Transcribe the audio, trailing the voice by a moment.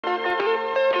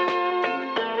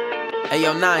Hey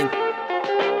yo, 9.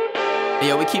 Hey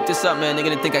yo, we keep this up, man. They're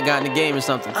gonna think I got in the game or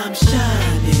something. I'm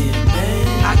shining, man.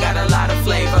 I got a lot of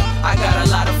flavor, I got a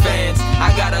lot of fans,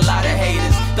 I got a lot of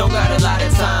haters, don't got a lot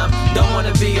of time, don't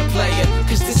wanna be a player,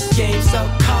 cause this game's so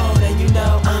cold and you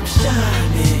know I'm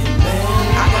shining, man.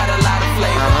 I got a lot of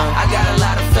flavor, I got a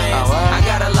lot of fans, I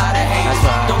got a lot of haters,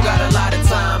 don't got a lot of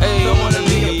time, don't wanna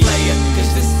be a player,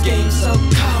 cause this game's so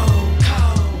cold.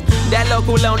 That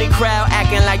local lonely crowd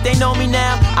acting like they know me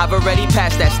now. I've already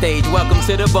passed that stage, welcome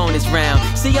to the bonus round.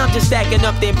 See, I'm just stacking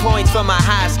up them points for my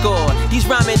high score. These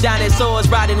rhyming dinosaurs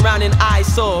riding round in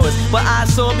eyesores. But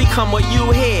eyesore become what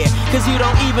you hear, cause you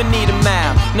don't even need a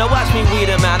mouth. Now watch me weed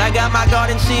them out. I got my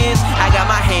garden shears, I got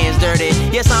my hands dirty.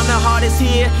 Yes, I'm the hardest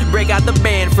here, break out the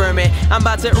band for me. I'm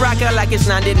about to rock it like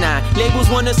it's 99. Labels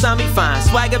wanna sound me fine,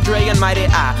 swag of Dre and Mighty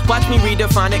I. Watch me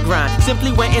redefine it, grind.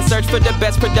 Simply went and searched for the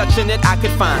best production that I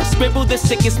could find. Scribble the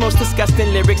sickest, most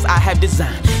disgusting lyrics I have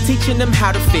designed, teaching them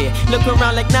how to fear. Look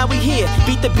around like now we here,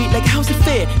 beat the beat like how's it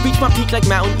fair? Reach my peak like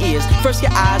mountain ears. First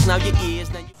your eyes, now your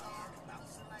ears. Now you...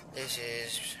 This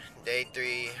is day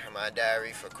 3 of my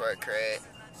diary for court cred.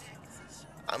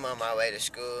 I'm on my way to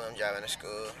school. I'm driving to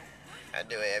school. I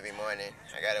do it every morning.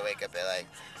 I gotta wake up at like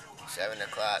 7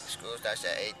 o'clock. School starts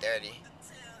at 8:30.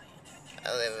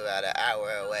 I live about an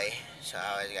hour away, so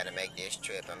I always gotta make this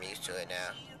trip. I'm used to it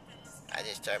now. I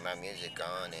just turn my music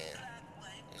on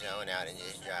and zone out and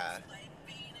just drive.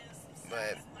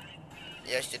 But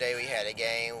yesterday we had a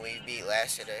game. We beat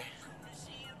Lassiter.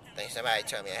 I think somebody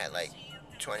told me I had like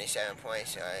 27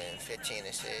 points and 15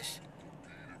 assists.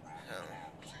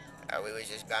 We was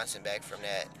just bouncing back from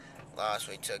that loss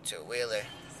we took to Wheeler.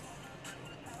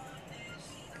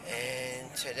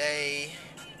 And today,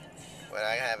 what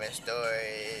I have in store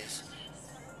is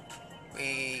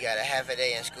we got a half a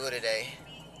day in school today.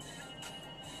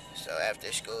 So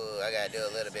after school, I gotta do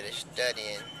a little bit of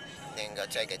studying, then go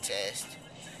take a test.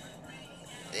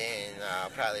 Then I'll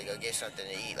probably go get something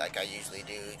to eat like I usually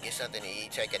do. Get something to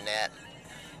eat, take a nap.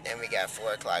 Then we got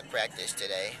 4 o'clock practice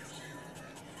today.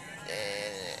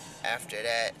 Then after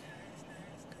that,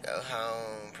 go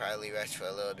home, probably rest for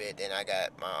a little bit. Then I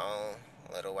got my own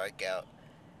little workout,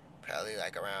 probably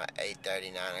like around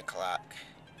 8:30, 9 o'clock.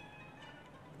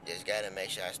 Just gotta make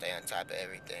sure I stay on top of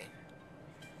everything.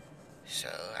 So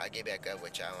I'll get back up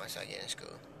with y'all once I get in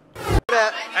school.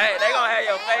 Hey, they gonna have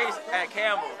your face at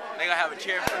Campbell. They gonna have a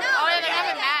cheer for you. Oh yeah, they're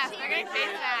gonna have a mask. They're gonna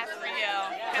face mask for you.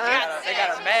 They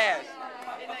got a mask.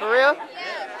 For real?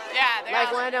 Yeah, they're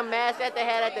Like one of them masks that they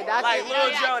had at the doctor? Like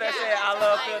Lil Joe that said, I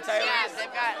love Phil Taylor. Yeah,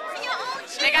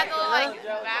 they got the little like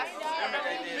mask.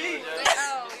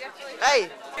 Hey,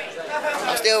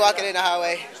 I'm still walking in the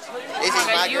hallway. This is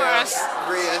my girl,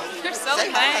 Bria. You're so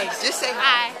say nice. Hi. Just say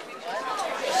Hi.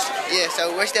 Yeah,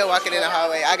 so we're still walking in the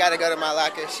hallway. I gotta go to my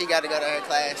locker. She gotta go to her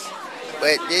class.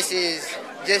 But this is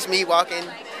just me walking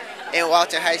in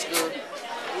Walton High School.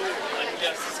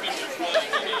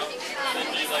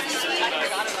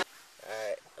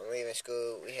 Alright, I'm leaving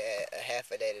school. We had a half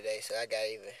a day today, so I got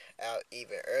out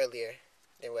even earlier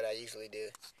than what I usually do.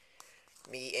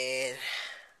 Me and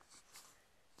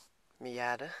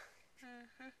Miata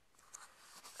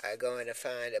are going to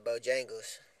find a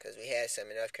Bojangles, because we had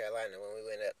some in North Carolina when we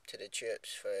went up to the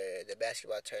trips for the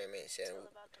basketball tournaments. And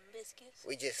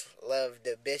we just love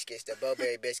the biscuits, the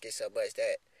Bowberry biscuits so much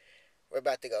that we're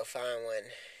about to go find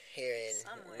one here in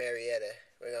Marietta.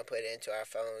 We're going to put it into our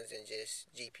phones and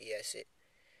just GPS it.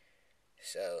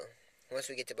 So once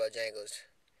we get to Bojangles,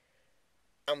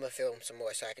 I'm going to film some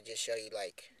more so I can just show you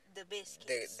like the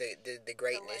biscuits. The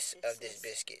greatness of this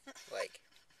biscuit. Like,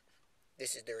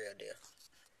 this is the real deal.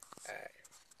 Alright.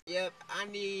 Yep, I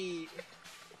need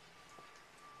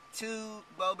 2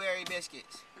 Bowberry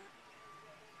biscuits.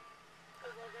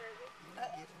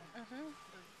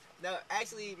 No,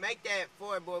 actually, make that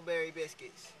 4 Bowberry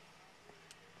biscuits.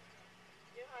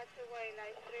 You have to wait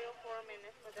like 3 or 4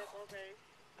 minutes for the blueberries.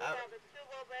 We have 2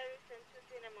 blueberries and 2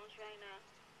 cinnamons right now.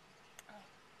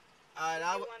 Alright,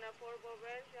 if you want 4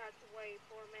 blueberries, you have to wait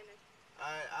 4 minutes.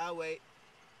 Alright, I'll wait.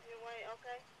 You wait,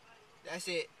 okay? That's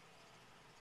it.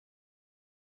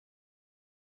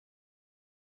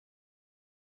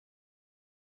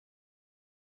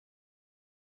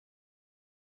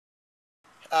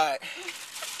 Alright.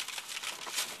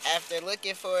 After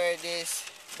looking for this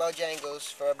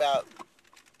Bojangles for about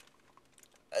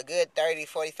a good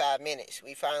 30-45 minutes,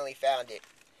 we finally found it.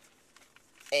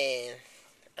 And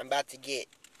I'm about to get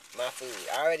my food.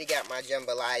 I already got my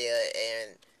jambalaya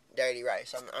and dirty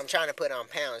rice. I'm trying to put on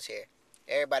pounds here.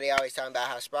 Everybody always talking about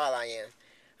how small I am.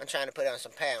 I'm trying to put on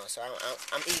some pounds, so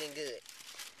I'm eating good.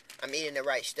 I'm eating the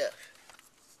right stuff.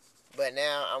 But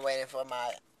now I'm waiting for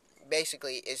my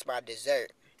basically it's my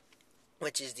dessert,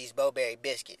 which is these bowberry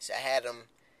biscuits. I had them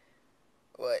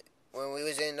when we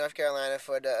was in North Carolina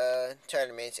for the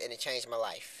tournaments, and it changed my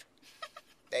life.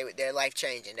 They're life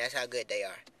changing. That's how good they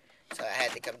are. So I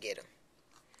had to come get them.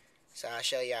 So I'll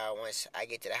show y'all once I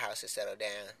get to the house and settle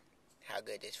down how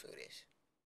good this food is.